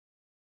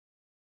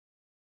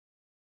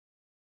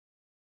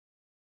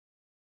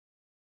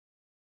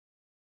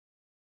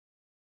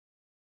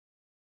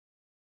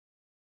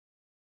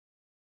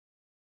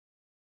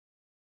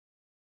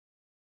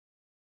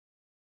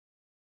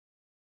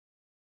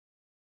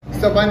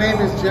So my name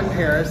is Jim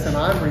Harris, and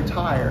I'm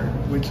retired,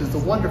 which is a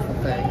wonderful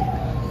thing.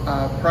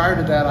 Prior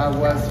to that, I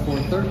was for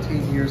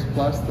 13 years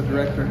plus the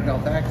director of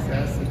Health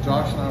Access, and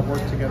Josh and I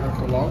worked together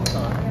for a long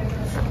time.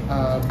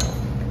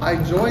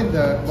 I joined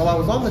I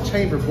was on the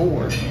chamber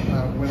board.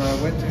 When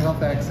I went to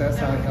Health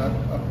Access, I got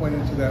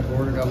appointed to that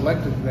board, or got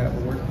elected to that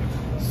board.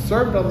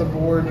 Served on the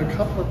board a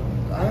couple of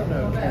times,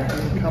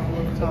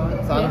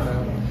 I don't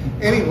know.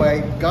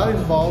 Anyway, got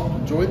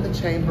involved, joined the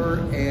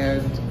chamber,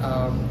 and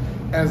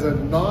as a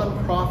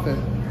nonprofit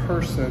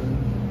person,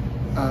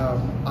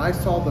 I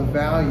saw the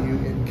value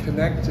in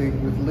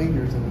connecting with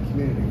leaders in the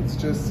community. It's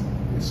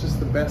just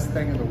the best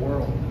thing in the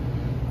world.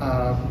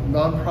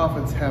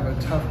 Nonprofits have a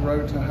tough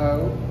road to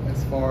hoe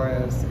as far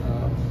as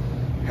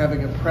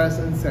having a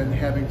presence and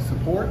having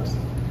support.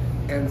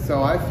 And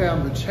so I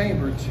found the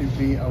chamber to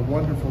be a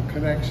wonderful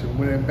connection.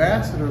 When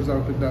ambassadors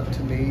opened up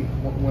to me,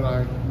 when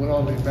I went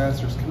on the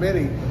ambassadors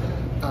committee,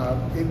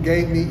 it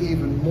gave me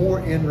even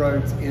more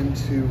inroads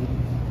into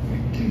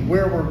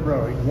where we're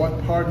growing, what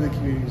part of the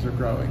communities are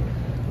growing,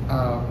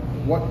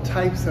 what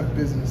types of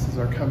businesses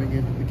are coming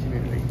into the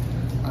community.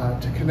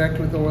 To connect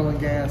with oil and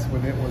gas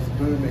when it was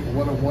booming,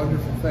 what a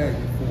wonderful thing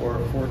for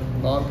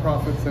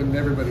nonprofits and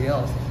everybody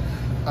else.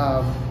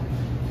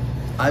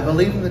 I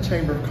believe in the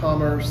Chamber of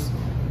Commerce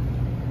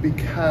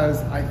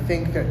because I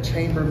think that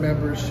chamber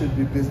members should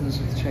do business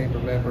with chamber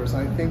members.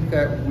 I think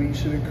that we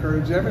should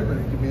encourage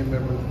everybody to be a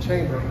member of the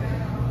chamber.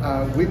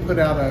 We put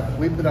out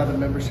a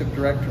membership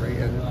directory,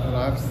 and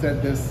I've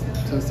said this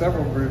to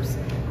several groups.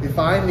 If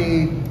I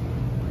need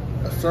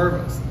a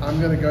service, I'm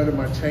going to go to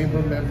my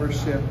chamber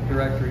membership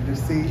directory to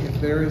see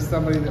if there is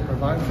somebody that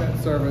provides that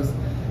service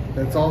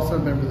that's also a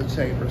member of the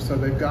chamber, so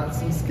they've got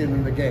some skin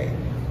in the game.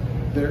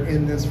 They're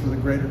in this for the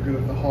greater good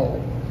of the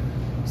whole.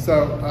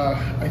 So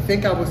I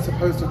think I was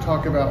supposed to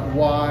talk about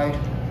why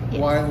it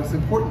was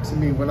important to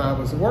me when I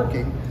was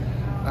working.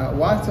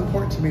 Why it's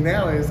important to me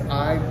now is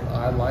I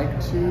like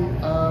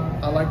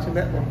to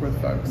network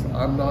with folks.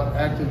 I'm not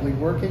actively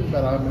working,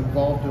 but I'm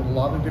involved in a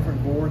lot of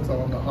different boards.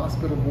 I'm on the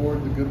hospital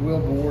board, the Goodwill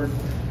board,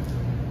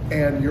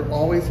 and you're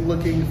always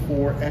looking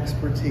for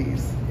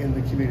expertise in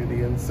the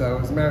community. And so,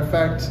 as a matter of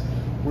fact,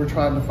 we're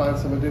trying to find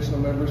some additional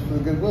members for the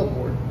Goodwill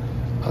board.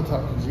 I'll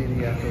talk to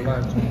Jeannie after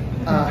lunch.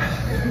 Now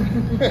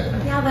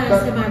that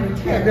I'm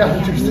semi-retired,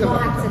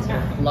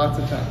 lots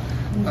of time.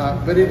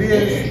 But it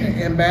is,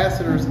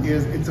 ambassadors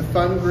it's a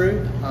fun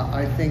group.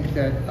 I think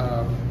that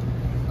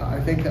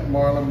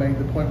Marla made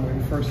the point when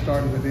we first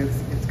started with it.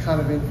 It's kind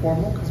of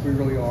informal because we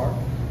really are.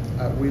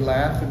 We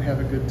laugh and have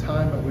a good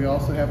time, but we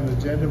also have an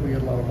agenda. We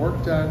get a lot of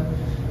work done.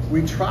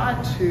 We try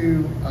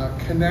to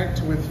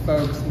connect with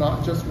folks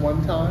not just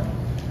one time,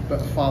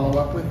 but follow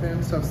up with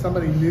them. So if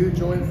somebody new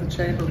joins the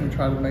chamber, we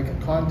try to make a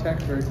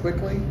contact very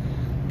quickly,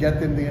 get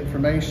them the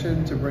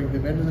information to bring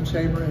them into the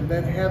chamber, and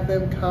then have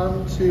them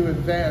come to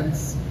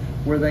events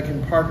where they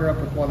can partner up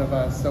with one of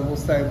us. So we'll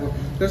say, well,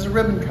 there's a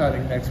ribbon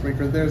cutting next week,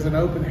 or there's an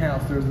open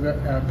house, there's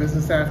a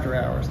business after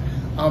hours.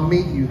 I'll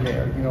meet you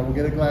there. You know, we'll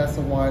get a glass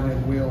of wine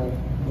and we'll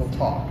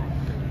talk.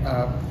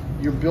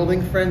 You're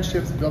building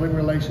friendships, building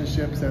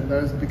relationships, and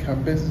those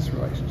become business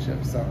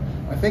relationships. So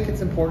I think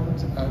it's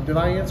important. Did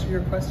I answer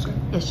your question?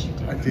 Yes, you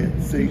did. I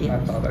did. See, yes.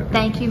 I thought I did.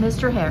 Thank you,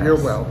 Mr. Harris.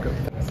 You're welcome.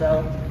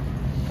 So,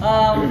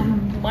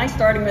 my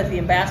starting with the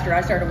ambassador,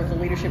 I started with the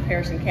leadership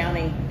Harrison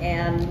County,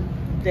 and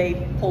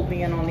they pulled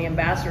me in on the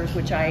ambassadors,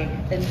 which I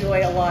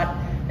enjoy a lot.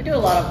 I do a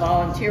lot of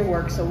volunteer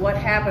work. So what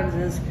happens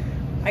is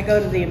I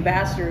go to the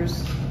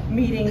ambassadors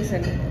meetings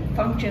and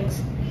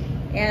functions,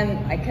 and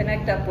I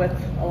connect up with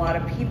a lot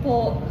of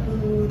people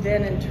who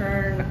then in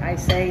turn I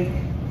say,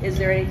 is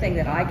there anything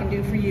that I can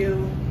do for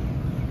you?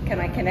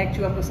 Can I connect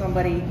you up with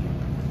somebody?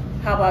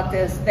 How about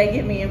this? They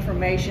give me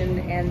information,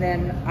 and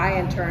then I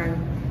in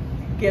turn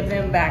give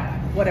them back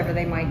whatever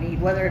they might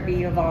need, whether it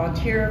be a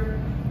volunteer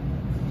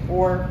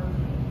or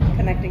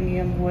connecting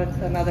them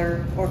with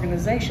another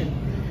organization.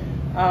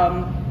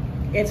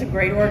 It's a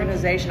great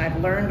organization. I've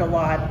learned a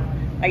lot.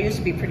 I used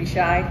to be pretty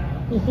shy,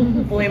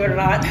 believe it or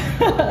not.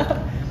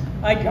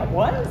 I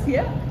was,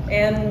 yeah.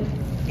 And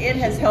it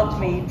has helped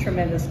me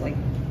tremendously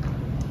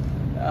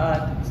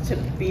to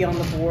be on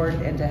the board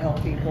and to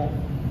help people.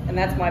 And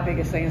that's my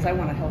biggest thing, is I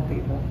want to help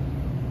people,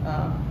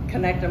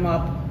 connect them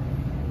up.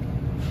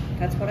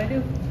 That's what I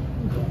do.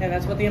 And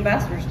that's what the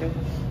ambassadors do.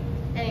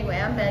 Anyway,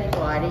 I'm Betty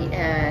Waddy,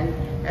 and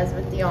as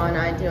with Deanna,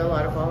 I do a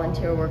lot of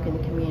volunteer work in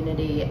the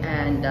community,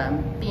 and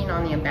being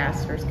on the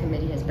ambassadors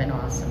committee has been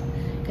awesome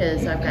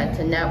because I've got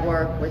to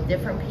network with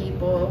different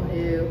people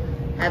who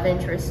have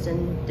interest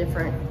in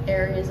different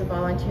areas of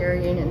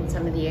volunteering and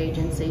some of the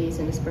agencies,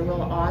 and it's been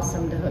real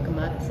awesome to hook them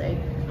up and say,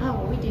 oh,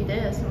 well, we do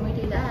this and we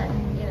do that,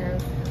 and you know,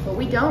 what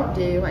we don't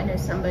do, I know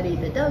somebody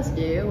that does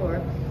do,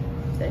 or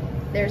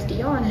there's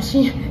Deanna,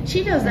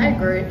 she does that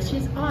group,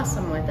 she's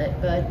awesome with it,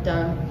 but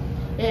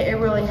it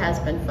really has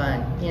been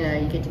fun. You know,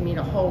 you get to meet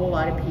a whole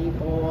lot of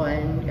people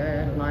and go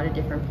to a lot of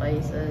different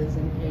places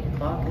and 8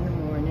 o'clock in the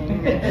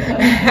morning.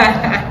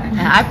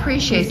 And I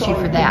appreciate you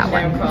for that No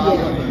one.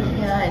 problem.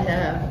 Yeah, I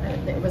know.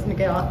 It was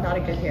not a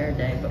good hair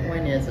day, but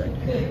when is it?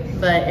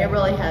 But it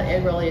really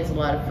is a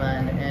lot of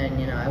fun, and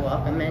you know, I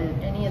welcome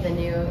any of the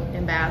new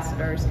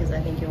ambassadors because I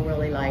think you'll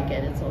really like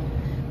it.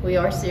 We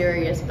are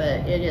serious,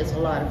 but it is a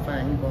lot of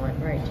fun going,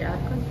 right,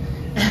 Jacqueline?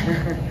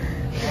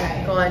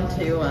 Going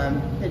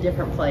to the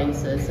different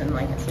places, and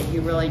like I said,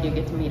 you really do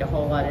get to meet a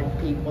whole lot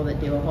of people that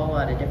do a whole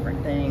lot of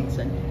different things.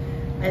 And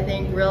I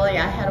think really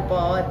I had a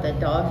ball at the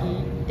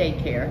doggy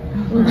daycare.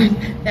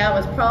 That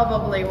was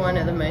probably one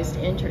of the most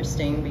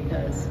interesting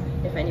because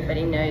if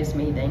anybody knows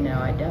me, they know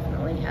I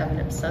definitely have an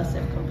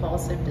obsessive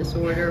compulsive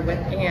disorder with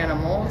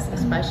animals,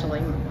 especially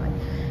mine.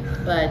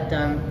 But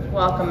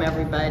welcome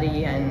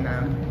everybody, and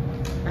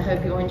I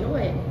hope you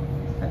enjoy it.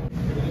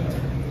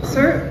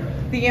 Sir,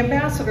 the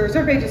ambassadors,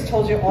 everybody just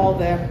told you all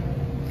the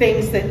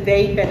things that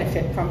they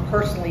benefit from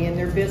personally in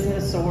their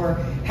business or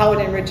how it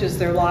enriches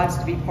their lives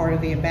to be part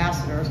of the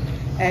ambassadors.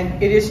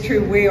 And it is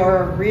true, we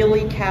are a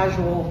really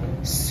casual,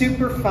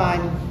 super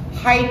fun,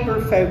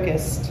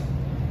 hyper-focused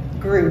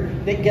group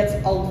that gets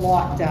a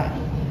lot done.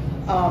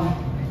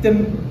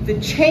 The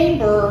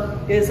chamber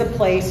is a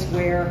place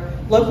where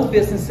local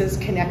businesses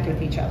connect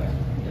with each other.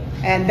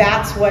 And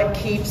that's what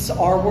keeps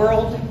our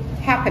world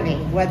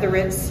happening, whether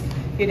it's,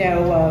 you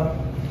know,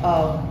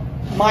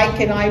 Mike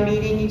and I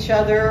meeting each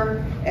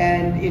other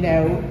and, you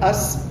know,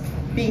 us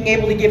being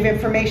able to give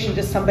information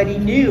to somebody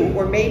new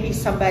or maybe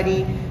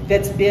somebody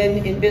that's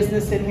been in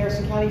business in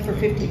Harrison County for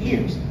 50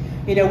 years.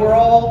 You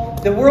know,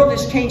 the world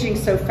is changing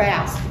so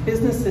fast.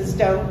 Businesses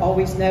don't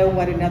always know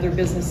what another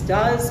business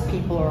does.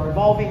 People are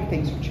evolving,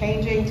 things are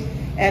changing.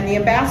 And the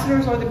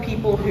ambassadors are the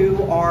people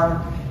who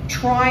are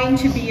trying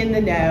to be in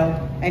the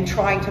know and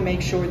trying to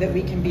make sure that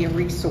we can be a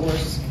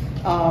resource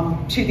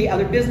to the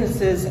other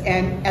businesses,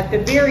 and at the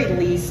very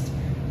least,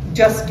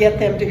 just get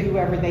them to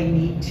whoever they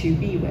need to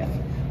be with.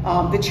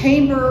 The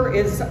chamber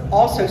is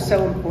also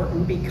so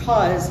important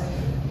because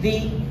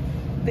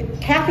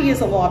Kathy is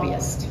a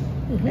lobbyist,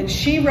 and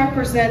she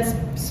represents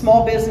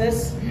small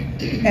business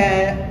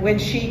when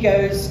she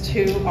goes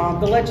to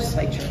the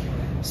legislature.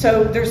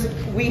 So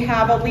we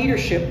have a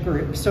leadership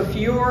group. So if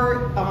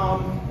you're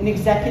an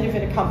executive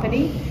in a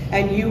company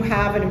and you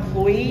have an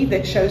employee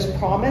that shows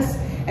promise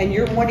and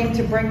you're wanting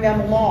to bring them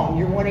along,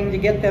 you're wanting to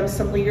get them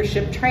some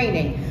leadership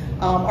training,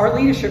 our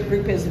leadership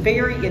group is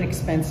very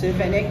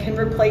inexpensive, and it can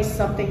replace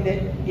something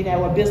that, you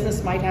know, a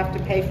business might have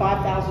to pay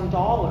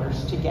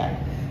 $5,000 to get.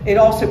 It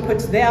also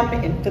puts them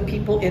and the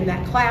people in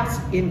that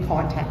class in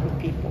contact with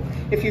people.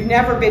 If you've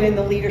never been in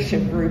the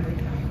leadership group,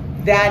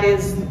 that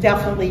is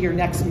definitely your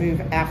next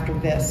move after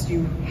this.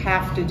 You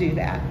have to do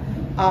that.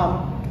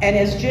 And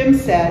as Jim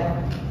said,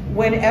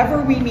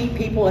 whenever we meet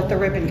people at the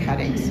ribbon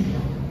cuttings,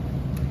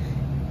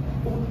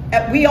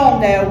 we all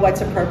know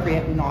what's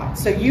appropriate and not.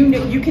 So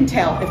you can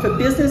tell if a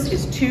business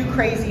is too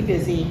crazy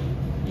busy,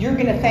 you're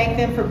going to thank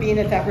them for being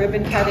at that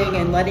ribbon cutting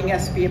and letting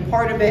us be a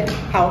part of it,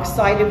 how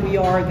excited we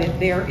are that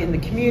they're in the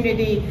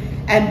community,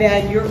 and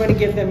then you're going to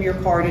give them your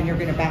card and you're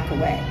going to back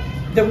away.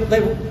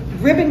 The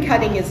ribbon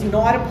cutting is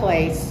not a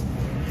place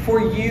for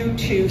you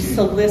to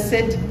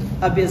solicit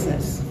a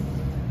business.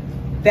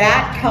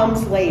 That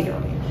comes later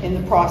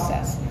in the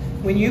process.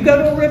 When you go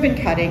to a ribbon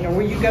cutting or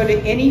when you go to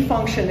any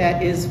function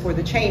that is for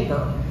the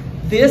chamber,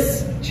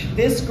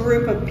 this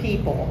group of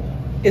people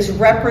is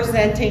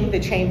representing the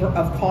Chamber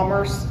of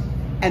Commerce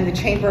and the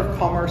Chamber of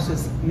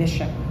Commerce's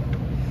mission.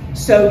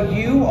 So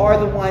you are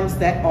the ones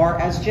that are,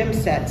 as Jim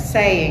said,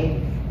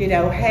 saying, you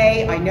know,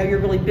 hey, I know you're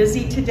really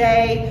busy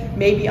today,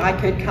 maybe I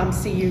could come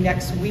see you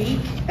next week.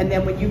 And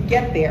then when you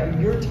get there,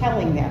 you're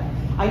telling them,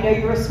 I know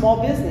you're a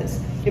small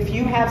business. If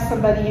you have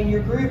somebody in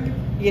your group,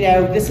 you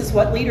know, this is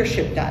what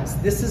leadership does.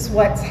 This is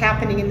what's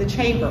happening in the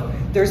chamber.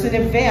 There's an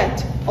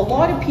event. A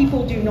lot of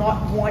people do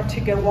not want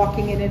to go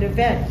walking in an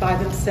event by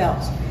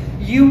themselves.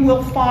 You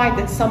will find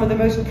that some of the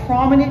most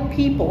prominent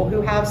people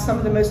who have some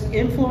of the most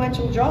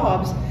influential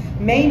jobs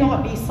may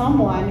not be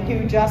someone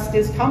who just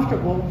is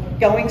comfortable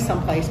going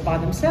someplace by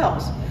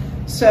themselves.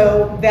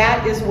 So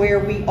that is where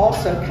we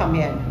also come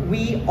in.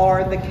 We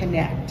are the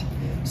connect.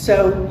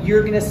 So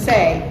you're gonna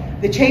say,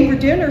 the chamber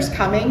dinner's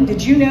coming.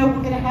 Did you know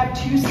we're gonna have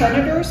 2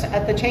 senators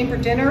at the chamber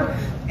dinner?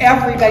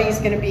 Everybody's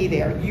gonna be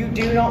there. You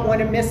do not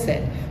wanna miss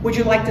it. Would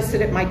you like to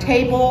sit at my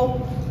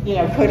table? You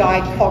know, could I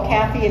call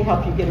Kathy and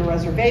help you get a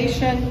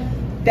reservation?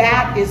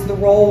 That is the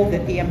role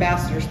that the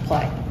ambassadors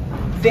play.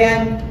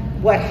 Then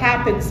what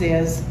happens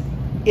is,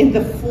 in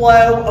the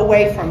flow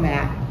away from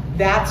that,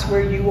 that's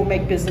where you will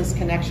make business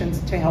connections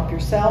to help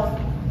yourself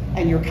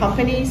and your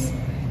companies,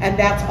 and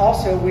that's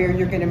also where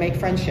you're going to make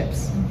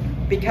friendships.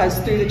 Because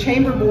through the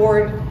chamber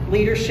board,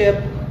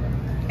 leadership,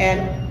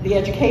 and the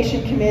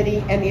education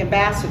committee, and the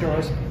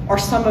ambassadors are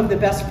some of the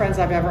best friends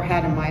I've ever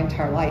had in my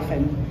entire life,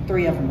 and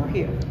 3 of them are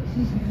here.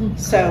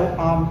 So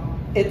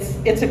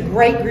it's a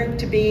great group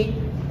to be.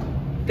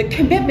 The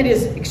commitment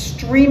is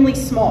extremely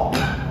small.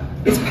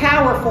 It's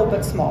powerful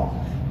but small.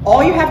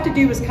 All you have to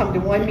do is come to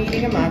one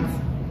meeting a month,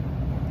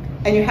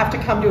 and you have to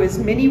come to as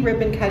many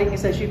ribbon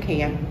cuttings as you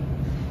can,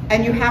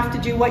 and you have to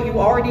do what you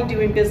already do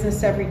in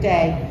business every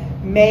day,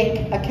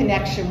 make a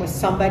connection with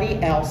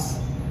somebody else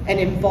and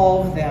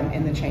involve them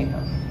in the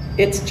chamber.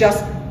 It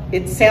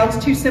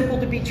sounds too simple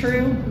to be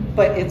true,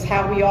 but it's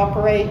how we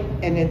operate,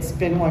 and it's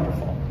been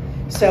wonderful.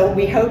 So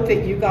we hope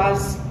that you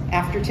guys,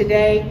 after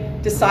today,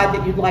 decide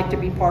that you'd like to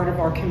be part of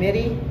our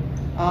committee.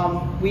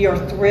 We are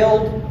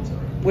thrilled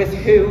with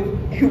who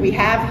we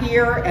have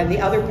here and the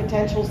other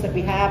potentials that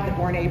we have that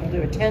weren't able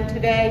to attend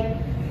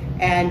today.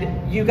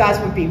 And you guys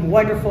would be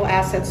wonderful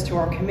assets to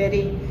our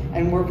committee,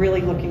 and we're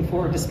really looking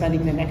forward to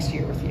spending the next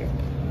year with you.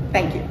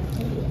 Thank you.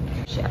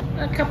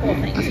 A couple of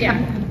things, yeah.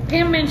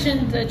 Pam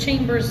mentioned the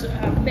Chamber's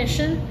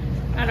mission,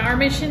 and our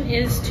mission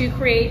is to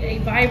create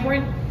a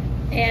vibrant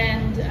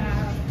and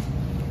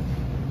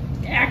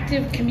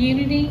active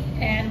community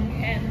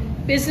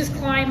and business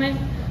climate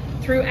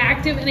through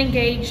active and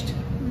engaged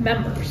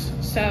members.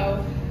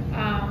 So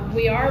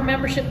we are a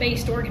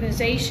membership-based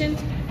organization.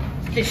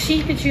 The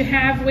sheet that you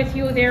have with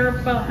you there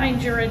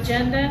behind your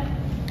agenda,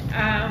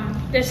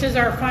 this is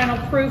our final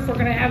proof. We're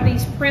going to have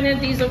these printed.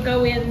 These will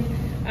go in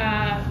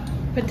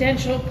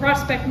potential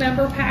prospect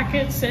member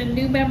packets and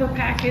new member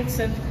packets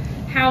of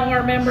how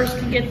our members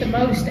can get the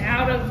most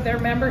out of their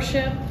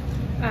membership.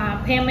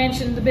 Pam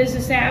mentioned the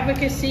business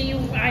advocacy.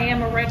 I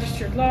am a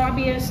registered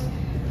lobbyist.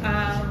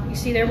 You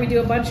see there we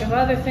do a bunch of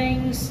other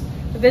things.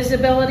 The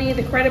visibility,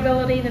 the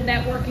credibility, the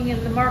networking,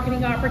 and the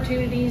marketing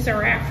opportunities,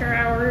 our after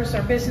hours,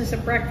 our business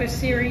at breakfast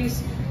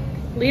series,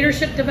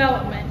 leadership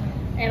development.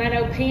 And I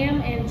know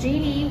Pam and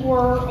Jeannie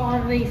were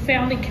on the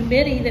founding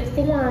committee that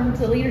formed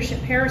the Leadership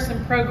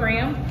Harrison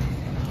program.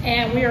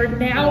 And we are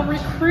now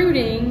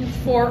recruiting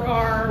for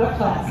our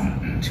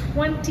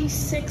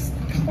 26th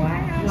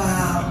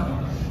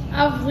class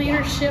of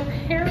Leadership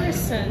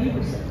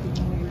Harrison.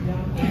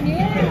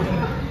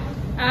 Yeah.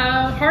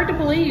 Hard to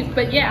believe,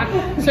 but yeah.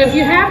 So if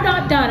you have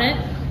not done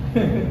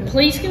it,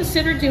 please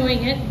consider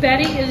doing it.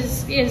 Betty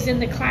is in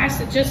the class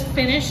that just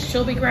finished.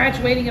 She'll be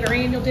graduating at our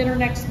annual dinner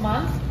next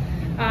month.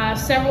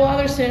 Several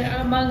others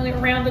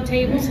around the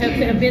tables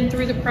have been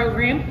through the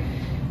program.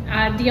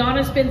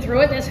 Deanna's been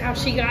through it. That's how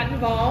she got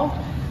involved.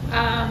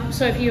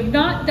 So if you have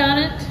not done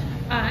it,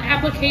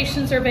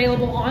 applications are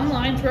available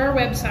online through our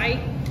website.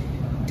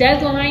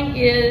 Deadline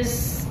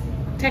is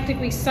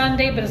technically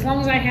Sunday, but as long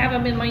as I have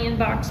them in my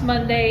inbox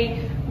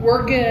Monday,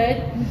 we're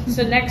good.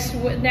 So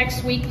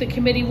next week the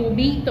committee will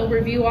meet. They'll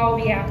review all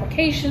the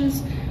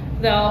applications.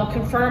 They'll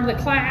confirm the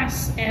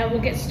class, and we'll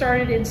get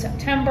started in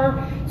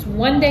September. It's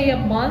one day a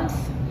month,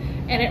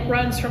 and it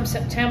runs from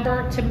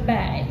September to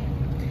May.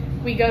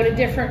 We go to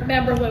different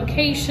member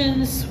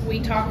locations.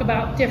 We talk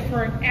about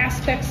different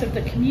aspects of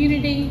the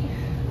community.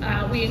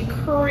 We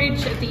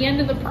encourage at the end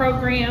of the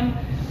program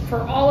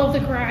for all of the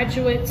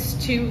graduates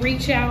to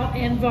reach out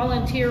and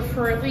volunteer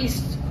for at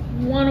least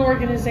one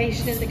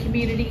organization in the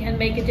community and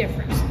make a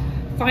difference.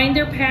 Find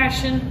their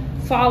passion,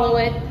 follow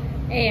it,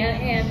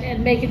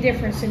 and make a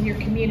difference in your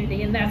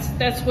community. And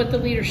that's what the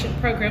leadership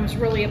program is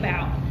really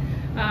about.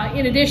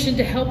 In addition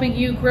to helping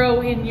you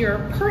grow in your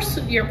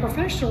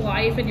professional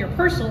life and your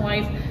personal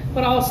life,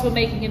 but also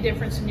making a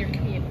difference in your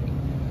community.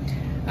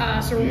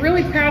 So we're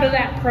really proud of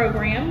that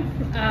program.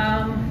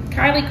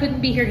 Kylie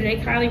couldn't be here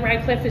today. Kylie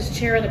Radcliffe is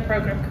chair of the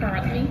program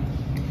currently.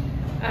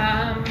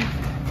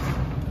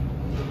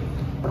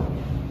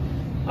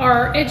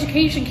 Our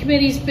education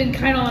committee's been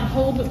kind of on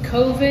hold with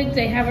COVID.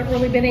 They haven't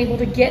really been able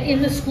to get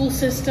in the school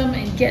system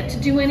and get to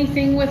do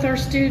anything with our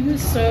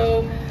students.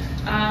 So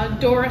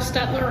Dora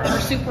Stutler, our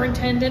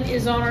superintendent,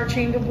 is on our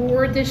chamber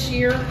board this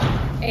year,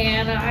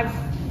 and I've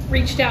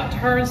reached out to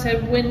her and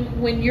said,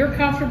 when you're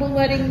comfortable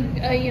letting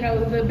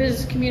the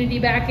business community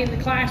back in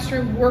the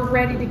classroom, we're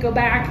ready to go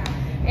back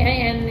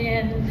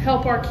and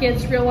help our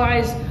kids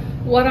realize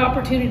what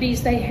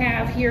opportunities they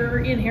have here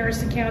in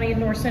Harrison County and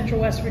North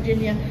Central West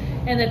Virginia,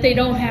 and that they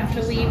don't have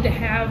to leave to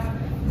have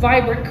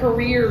vibrant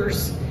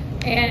careers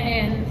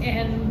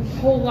and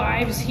whole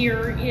lives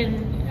here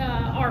in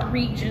our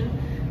region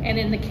and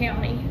in the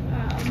county.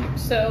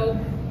 So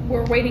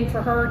we're waiting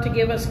for her to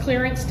give us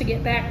clearance to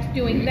get back to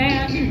doing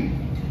that.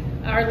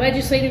 Our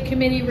legislative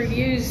committee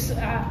reviews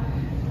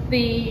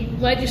the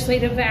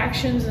legislative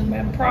actions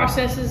and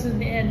processes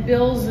and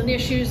bills and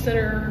issues that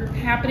are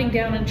happening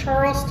down in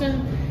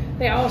Charleston.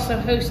 They also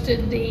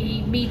hosted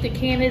the Meet the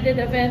Candidate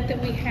event that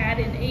we had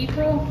in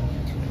April.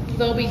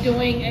 They'll be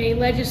doing a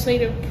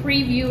legislative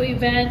preview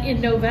event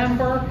in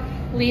November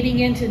leading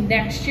into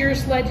next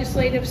year's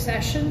legislative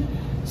session.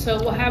 So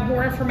we'll have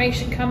more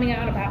information coming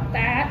out about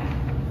that.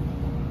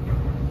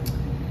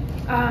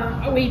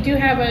 We do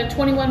have a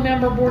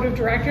 21-member board of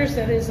directors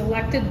that is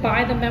elected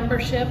by the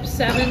membership.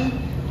 7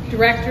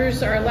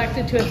 directors are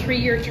elected to a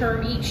 3-year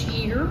term each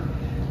year.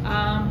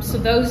 So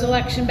those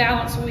election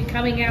ballots will be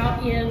coming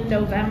out in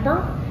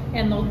November,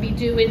 and they'll be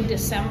due in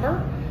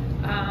December.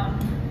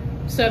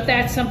 So if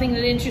that's something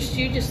that interests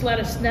you, just let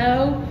us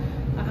know.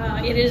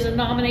 It is a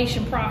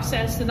nomination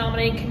process. The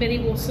nominating committee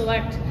will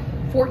select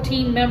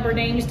 14 member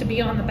names to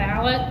be on the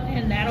ballot,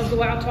 and that'll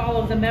go out to all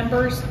of the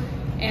members,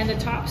 and the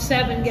top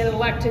 7 get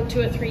elected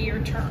to a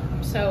 3-year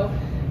term. So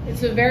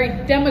it's a very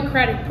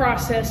democratic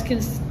process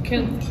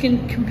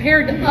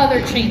compared to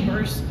other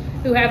chambers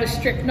who have a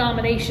strict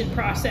nomination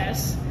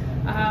process.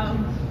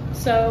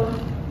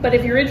 But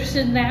if you're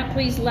interested in that,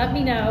 please let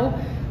me know,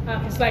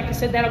 because like I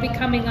said, that'll be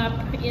coming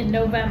up in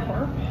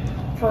November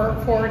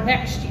for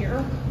next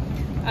year.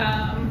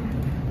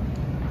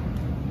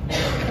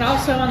 And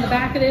also on the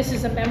back of this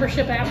is a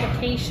membership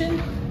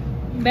application.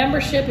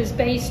 Membership is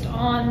based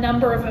on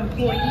number of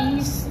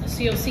employees.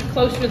 So you'll see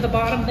closer to the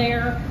bottom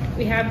there,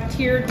 we have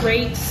tiered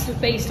rates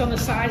based on the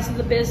size of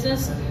the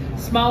business.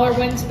 Smaller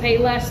ones pay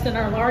less than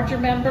our larger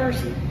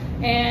members.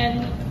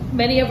 And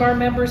many of our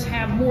members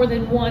have more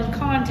than one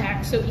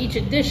contact, so each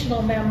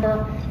additional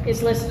member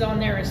is listed on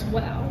there as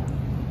well.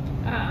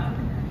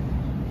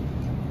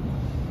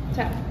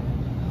 So,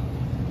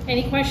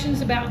 any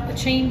questions about the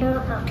chamber,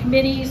 our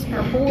committees,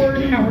 our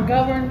board, how we're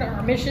governed,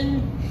 our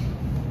mission?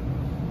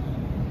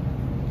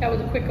 That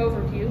was a quick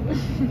overview.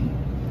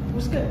 It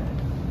was good.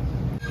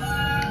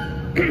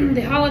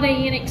 The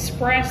Holiday Inn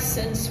Express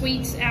and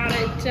Suites out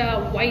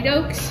at White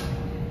Oaks.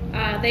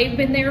 They've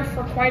been there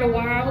for quite a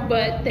while,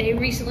 but they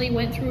recently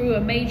went through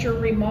a major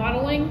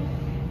remodeling,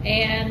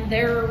 and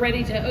they're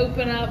ready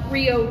to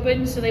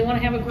reopen, so they want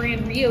to have a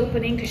grand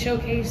reopening to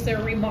showcase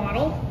their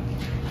remodel.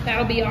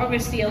 That'll be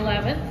August the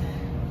 11th.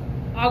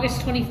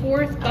 August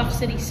 24th, Buff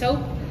City Soap.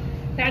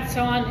 That's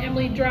on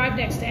Emily Drive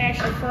next to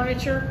Ashley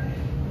Furniture.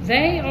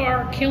 They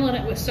are killing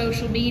it with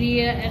social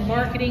media and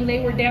marketing. They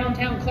were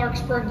downtown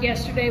Clarksburg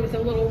yesterday with a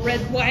little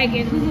red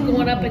wagon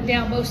going up and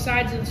down both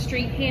sides of the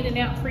street, handing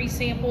out free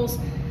samples.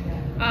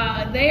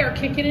 They are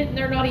kicking it, and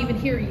they're not even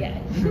here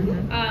yet.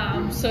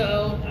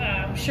 So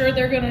I'm sure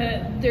they're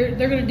gonna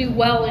do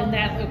well in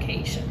that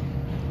location.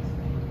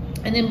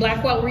 And then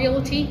Blackwell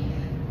Realty,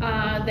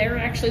 they're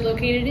actually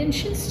located in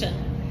Shinston,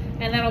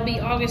 and that'll be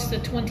August the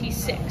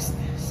 26th.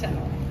 So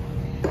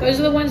those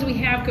are the ones we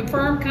have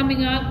confirmed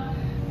coming up.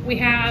 We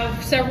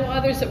have several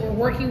others that we're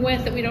working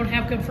with that we don't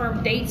have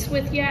confirmed dates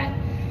with yet.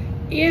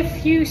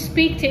 If you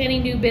speak to any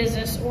new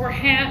business or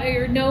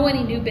know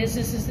any new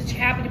businesses that you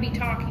happen to be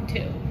talking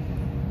to,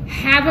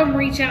 have them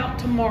reach out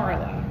to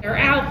Marla. They're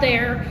out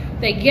there,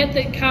 they get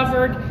it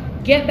covered,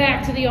 get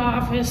back to the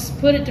office,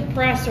 put it to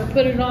press or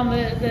put it on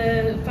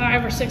the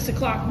 5 or 6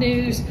 o'clock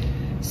news.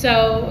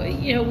 So,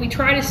 you know, we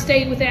try to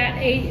stay with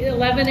that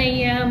 11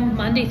 a.m.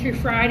 Monday through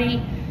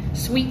Friday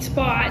sweet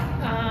spot.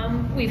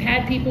 We've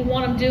had people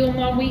want to do them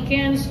on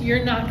weekends.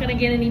 You're not going to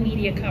get any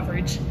media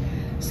coverage.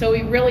 So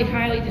we really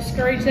highly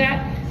discourage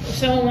that. If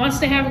someone wants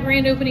to have a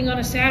grand opening on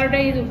a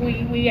Saturday,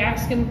 we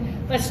ask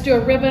them, let's do a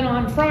ribbon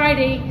on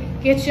Friday,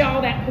 get you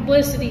all that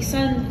publicity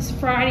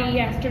Friday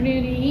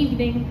afternoon and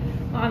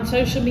evening on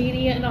social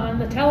media and on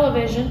the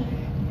television,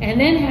 and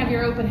then have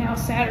your open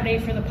house Saturday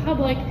for the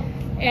public,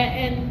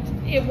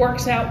 and it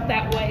works out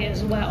that way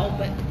as well.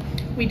 But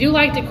we do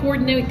like to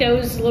coordinate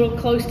those a little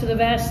close to the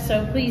vest,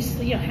 so please,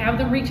 you know, have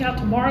them reach out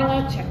to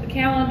Marla, check the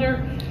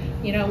calendar.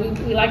 You know,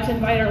 we like to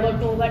invite our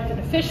local elected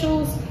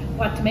officials,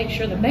 like to make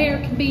sure the mayor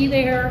can be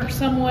there or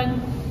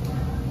someone.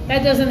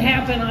 That doesn't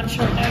happen on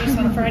short notice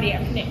on a Friday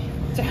afternoon.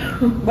 So.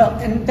 Well,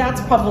 and that's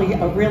probably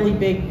a really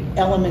big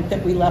element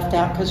that we left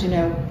out, because you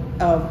know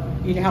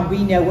how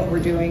we know what we're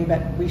doing,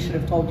 but we should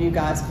have told you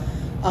guys.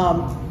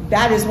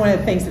 That is one of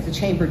the things that the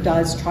chamber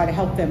does try to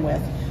help them with.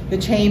 The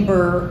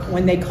chamber,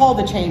 when they call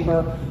the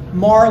chamber,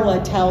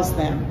 Marla tells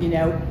them, you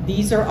know,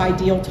 these are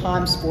ideal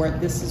times for it.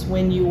 This is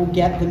when you will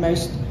get the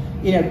most,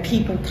 you know,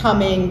 people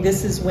coming.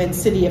 This is when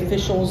city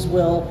officials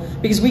will,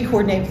 because we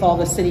coordinate with all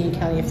the city and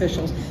county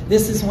officials.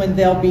 This is when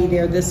they'll be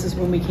there. This is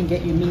when we can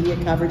get you media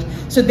coverage.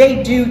 So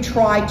they do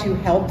try to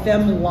help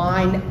them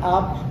line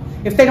up.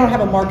 If they don't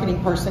have a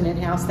marketing person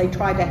in-house, they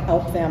try to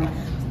help them,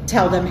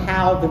 tell them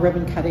how the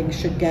ribbon cutting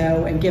should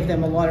go, and give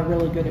them a lot of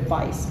really good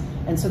advice.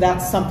 And so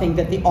that's something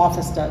that the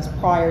office does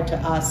prior to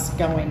us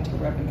going to the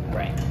ribbon cutting.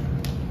 Right.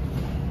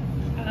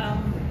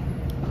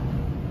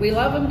 We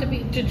love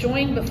them to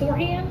join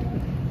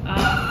beforehand,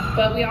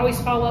 but we always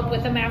follow up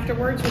with them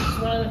afterwards, which is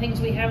one of the things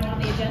we have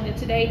on the agenda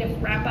today to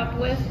wrap up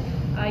with.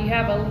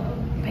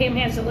 Pam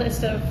has a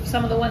list of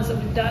some of the ones that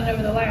we've done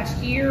over the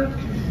last year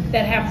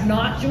that have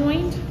not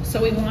joined.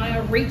 So we want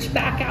to reach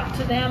back out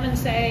to them and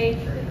say,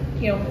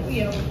 you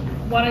know,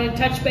 wanted to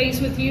touch base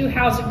with you.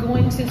 How's it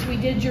going since we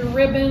did your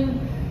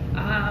ribbon?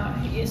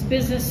 Is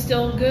business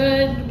still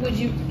good?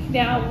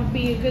 Now would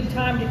be a good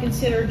time to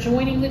consider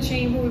joining the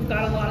chamber. We've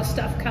got a lot of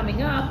stuff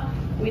coming up.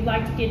 We'd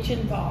like to get you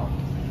involved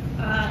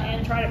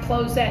and try to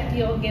close that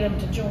deal and get them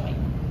to join.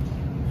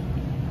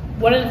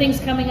 One of the things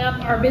coming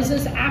up, our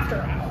business after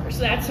hours.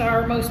 That's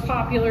our most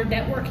popular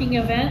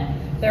networking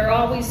event. They're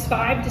always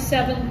 5 to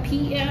 7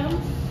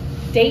 p.m.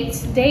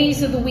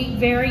 Days of the week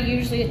vary,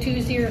 usually a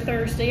Tuesday or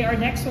Thursday. Our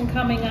next one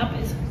coming up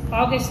is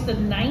August the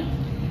 9th.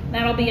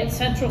 That'll be at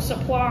Central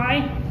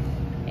Supply,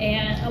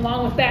 and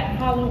along with Baton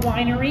Hollow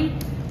Winery.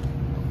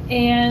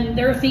 And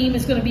their theme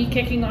is going to be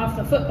kicking off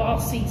the football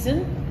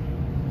season.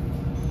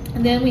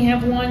 And then we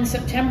have one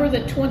September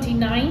the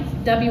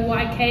 29th.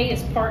 WYK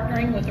is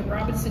partnering with the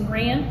Robinson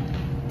Grand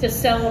to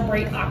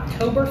celebrate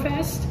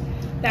Oktoberfest.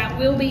 That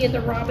will be at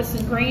the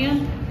Robinson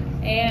Grand.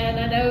 And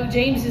I know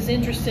James is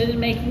interested in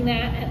making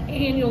that an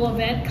annual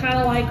event, kind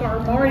of like our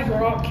Mardi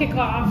Gras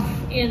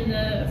kickoff in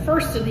the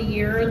first of the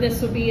year.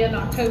 This will be an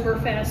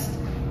Oktoberfest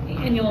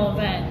annual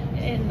event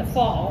in the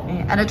fall.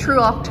 And a true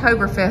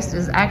Oktoberfest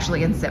is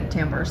actually in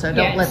September, so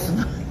don't Yes.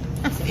 listen.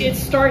 It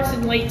starts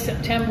in late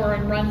September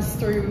and runs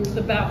through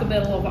about the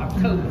middle of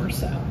October.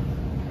 So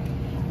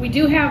we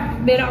do have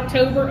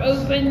mid-October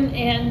open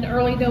and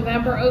early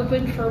November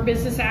open for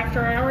business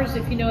after hours,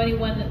 if you know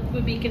anyone that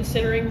would be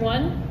considering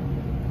one.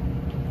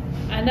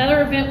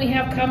 Another event we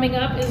have coming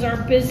up is our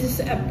business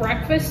at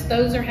breakfast.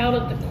 Those are held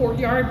at the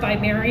Courtyard by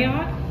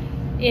Marriott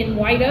in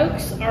White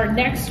Oaks. Our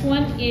next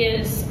one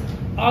is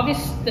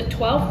August the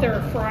 12th,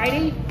 or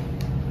Friday.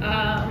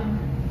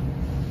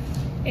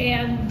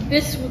 And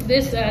this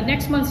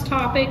next month's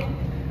topic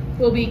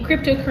will be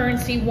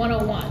Cryptocurrency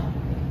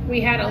 101. We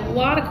had a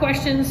lot of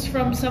questions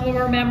from some of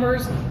our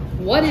members.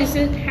 What is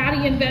it? How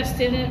do you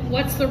invest in it?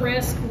 What's the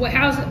risk?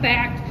 How's it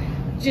backed?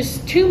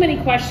 Just too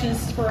many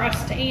questions for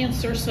us to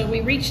answer. So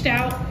we reached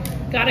out,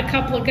 got a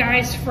couple of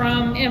guys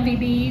from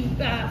MVB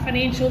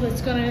Financial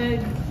that's going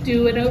to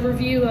do an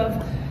overview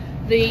of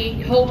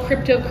the whole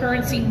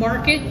cryptocurrency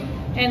market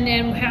and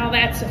then how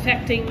that's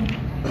affecting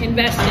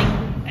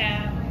investing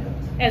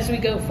as we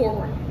go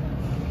forward.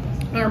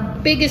 Our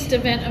biggest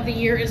event of the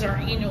year is our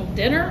annual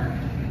dinner.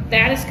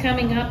 That is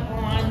coming up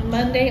on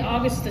Monday,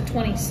 August the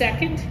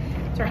 22nd.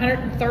 It's our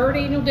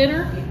 103rd annual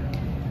dinner.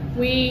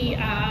 We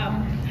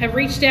have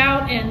reached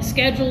out and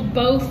scheduled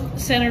both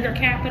Senator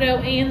Capito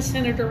and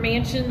Senator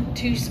Manchin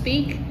to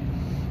speak.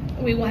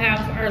 We will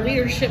have our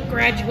leadership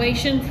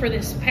graduation for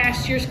this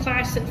past year's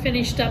class that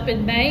finished up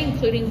in May,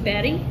 including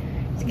Betty.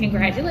 So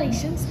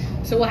congratulations.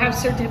 So we'll have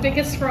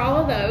certificates for all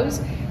of those.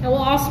 And we'll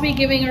also be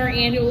giving our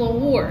annual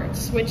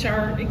awards, which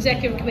our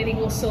executive committee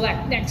will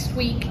select next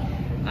week,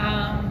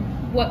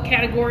 what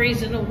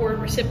categories and award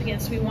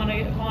recipients we want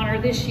to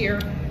honor this year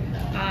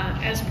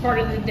as part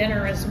of the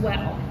dinner as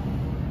well.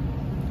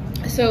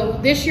 So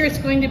this year it's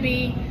going to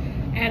be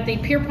at the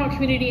Pierpont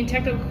Community and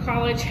Technical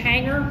College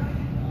hangar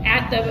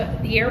at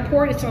the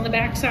airport. It's on the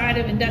backside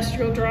of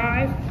Industrial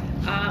Drive.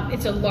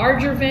 It's a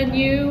larger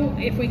venue.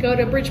 If we go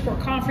to Bridgeport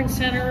Conference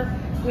Center,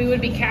 we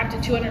would be capped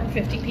at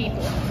 250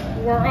 people.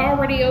 We're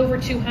already over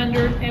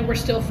 200 and we're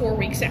still 4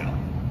 weeks out.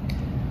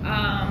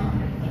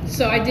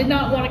 So I did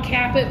not want to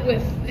cap it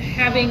with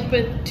having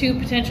but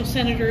two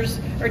senators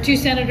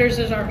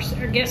as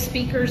our guest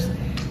speakers.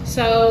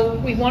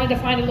 So we wanted to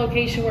find a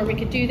location where we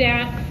could do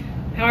that.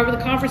 However,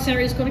 the conference center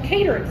is going to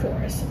cater it for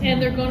us,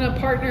 and they're going to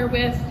partner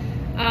with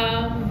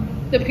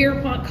the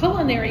Pierpont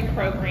Culinary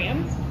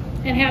Program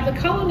and have the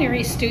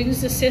culinary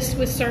students assist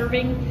with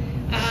serving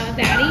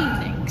that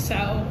evening.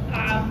 So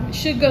it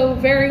should go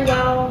very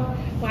well.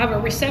 We'll have a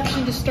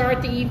reception to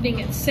start the evening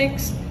at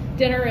 6,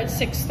 dinner at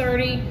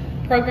 6:30,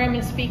 program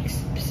and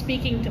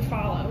speaking to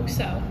follow.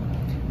 So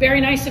very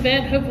nice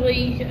event.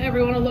 Hopefully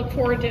everyone will look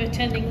forward to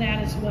attending that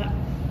as well.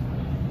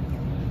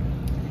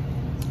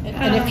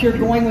 And if you're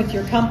going with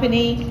your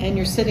company and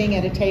you're sitting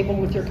at a table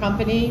with your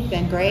company,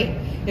 then great.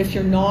 If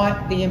you're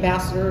not, the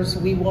ambassadors,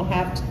 we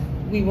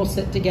will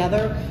sit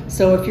together.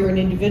 So if you're an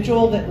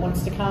individual that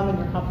wants to come and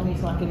your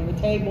company's not getting a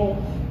table,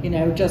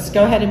 just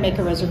go ahead and make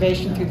a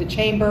reservation through the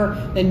chamber,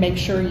 then make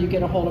sure you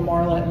get a hold of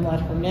Marla and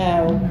let her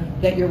know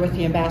that you're with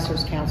the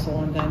Ambassadors Council,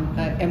 and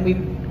then and we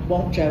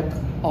won't joke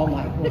all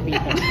night. We'll be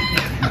there.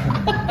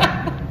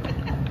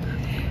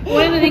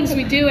 One of the things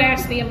we do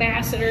ask the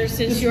ambassadors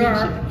is you're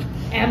our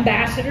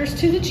ambassadors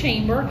to the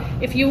chamber,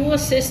 if you will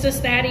assist us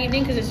that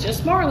evening, because it's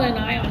just Marla and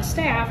I on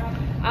staff,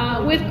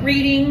 with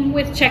greeting,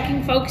 with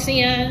checking folks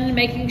in,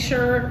 making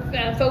sure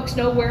folks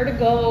know where to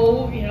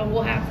go.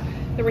 We'll have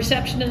the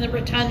reception in the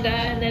rotunda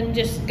and then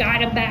just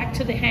guide them back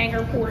to the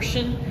hangar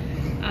portion.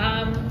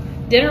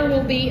 Dinner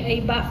will be a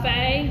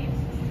buffet,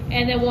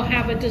 and then we'll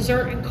have a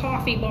dessert and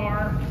coffee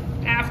bar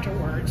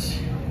afterwards.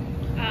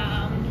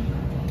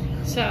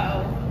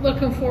 So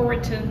looking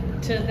forward to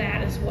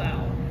that as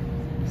well.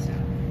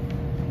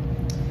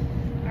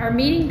 Our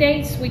meeting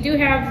dates, we do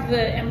have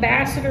the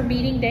ambassador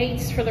meeting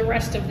dates for the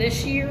rest of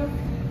this year.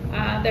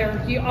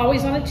 They're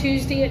always on a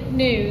Tuesday at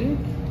noon.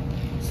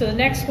 So the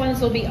next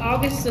ones will be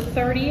August the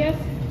 30th,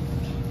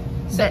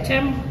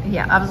 September.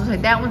 Yeah, I was going to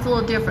say that one's a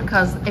little different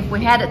because if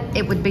we had it,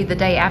 it would be the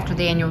day after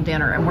the annual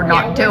dinner, and we're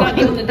not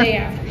doing the day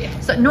after. Yeah.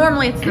 So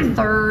normally it's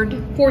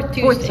the fourth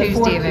Tuesday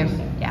of Tuesday.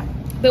 Yeah.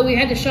 But we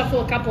had to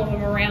shuffle a couple of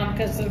them around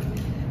because of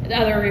the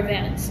other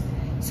events.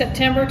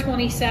 September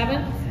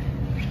 27th.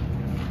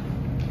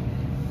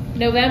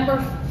 November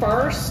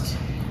 1st,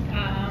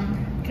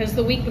 because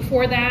the week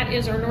before that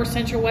is our North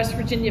Central West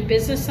Virginia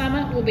Business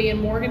Summit. We'll be in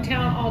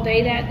Morgantown all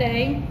day that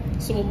day,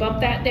 so we'll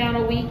bump that down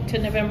a week to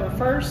November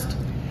 1st.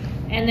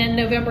 And then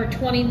November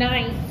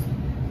 29th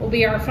will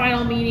be our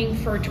final meeting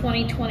for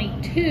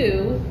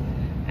 2022,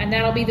 and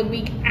that'll be the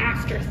week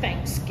after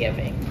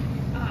Thanksgiving.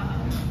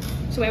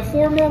 So we have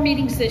 4 more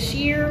meetings this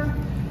year.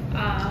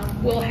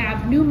 We'll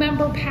have new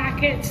member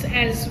packets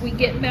as we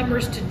get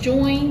members to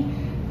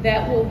join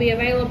that will be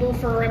available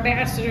for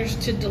ambassadors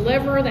to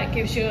deliver. That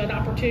gives you an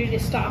opportunity to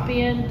stop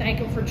in, thank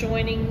them for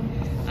joining,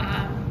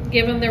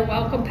 give them their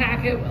welcome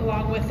packet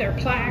along with their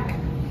plaque.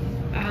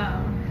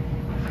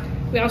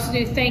 We also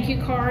do thank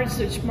you cards,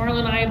 which Marla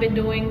and I have been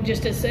doing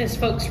just as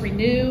folks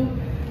renew.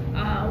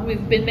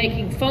 We've been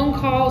making phone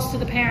calls to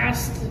the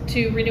past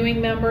to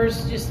renewing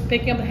members, just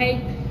picking up,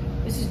 hey,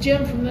 this is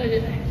Jim from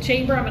the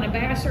Chamber, I'm an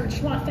ambassador,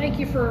 just want to thank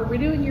you for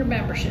renewing your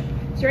membership.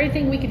 Is there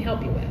anything we can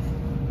help you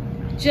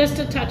with? Just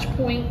a touch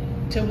point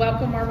to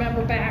welcome our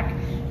member back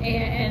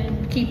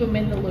and keep them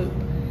in the loop.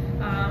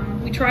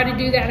 We try to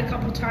do that a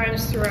couple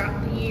times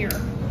throughout the year.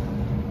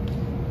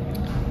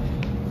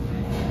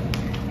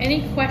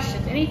 Any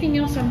questions? Anything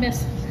else I'm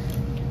missing?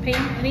 Pam,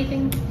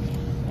 anything?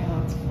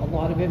 It's a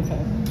lot of info.